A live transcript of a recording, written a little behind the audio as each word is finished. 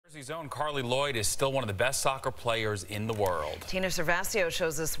Jersey's own Carli Lloyd is still one of the best soccer players in the world. Tina Cervasio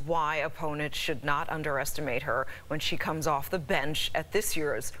shows us why opponents should not underestimate her when she comes off the bench at this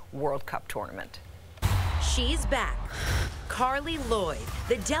year's World Cup tournament. She's back. Carli Lloyd,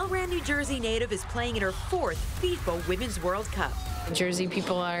 the Delran, New Jersey native, is playing in her 4th FIFA Women's World Cup. Jersey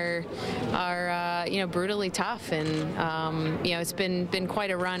people are brutally tough, and it's been quite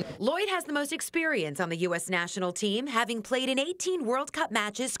a run. Lloyd has the most experience on the U.S. national team, having played in 18 World Cup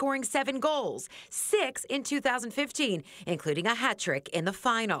matches, scoring 7 goals, 6 in 2015, including a hat trick in the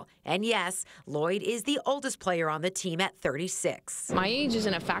final. And yes, Lloyd is the oldest player on the team at 36. My age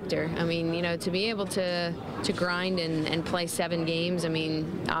isn't a factor. I mean, to be able to grind and play 7 games, I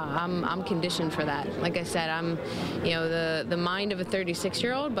mean, I'm conditioned for that. Like I said, I'm, the mind of a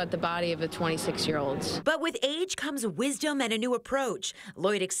 36-year-old, but the body of a 26-year-old. But with age comes wisdom and a new approach.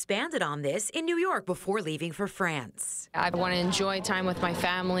 Lloyd expanded on this in New York before leaving for France. I want to enjoy time with my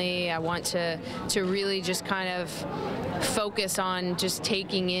family. I want to really just kind of focus on just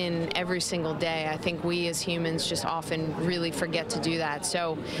taking in every single day. I think we as humans just often really forget to do that.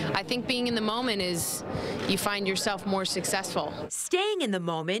 So I think being in the moment is, you find yourself more successful. Staying in the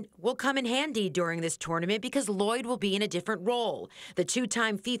moment will come in handy during this tournament because Lloyd will be in a different role. The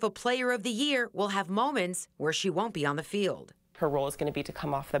 2-time FIFA Player of the Year will have moments where she won't be on the field. Her role is going to be to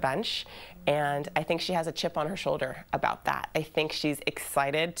come off the bench, and I think she has a chip on her shoulder about that. I think she's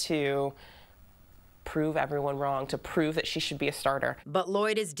excited to prove everyone wrong, to prove that she should be a starter. But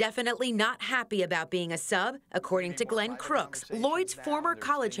Lloyd is definitely not happy about being a sub, according to Glenn Crooks, Lloyd's former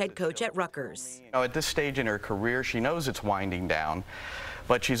college head coach at Rutgers. At this stage in her career, she knows it's winding down,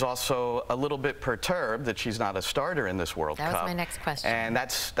 but she's also a little bit perturbed that she's not a starter in this World Cup. That was my next question. And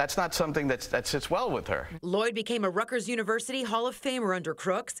that's not something that sits well with her. Lloyd became a Rutgers University Hall of Famer under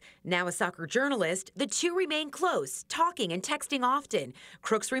Crooks. Now a soccer journalist, the two remain close, talking and texting often.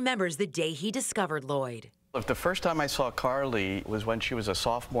 Crooks remembers the day he discovered Lloyd. The first time I saw Carli was when she was a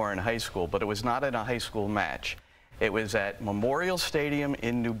sophomore in high school, but it was not in a high school match. It was at Memorial Stadium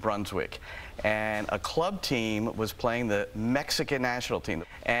in New Brunswick, and a club team was playing the Mexican national team.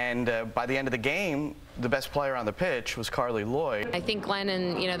 And by the end of the game, the best player on the pitch was Carli Lloyd. I think Glenn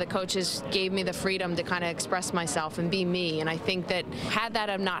and the coaches gave me the freedom to kind of express myself and be me. And I think that had that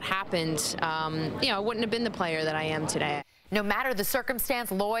have not happened, I wouldn't have been the player that I am today. No matter the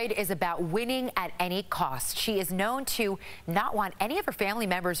circumstance, Lloyd is about winning at any cost. She is known to not want any of her family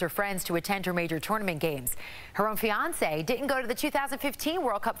members or friends to attend her major tournament games. Her own fiancé didn't go to the 2015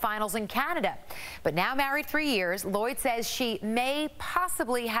 World Cup finals in Canada. But now married 3 years, Lloyd says she may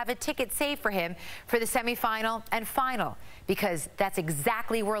possibly have a ticket saved for him for the semifinal and final, because that's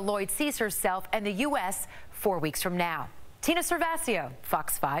exactly where Lloyd sees herself and the U.S. 4 weeks from now. Tina Cervasio,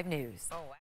 Fox 5 News.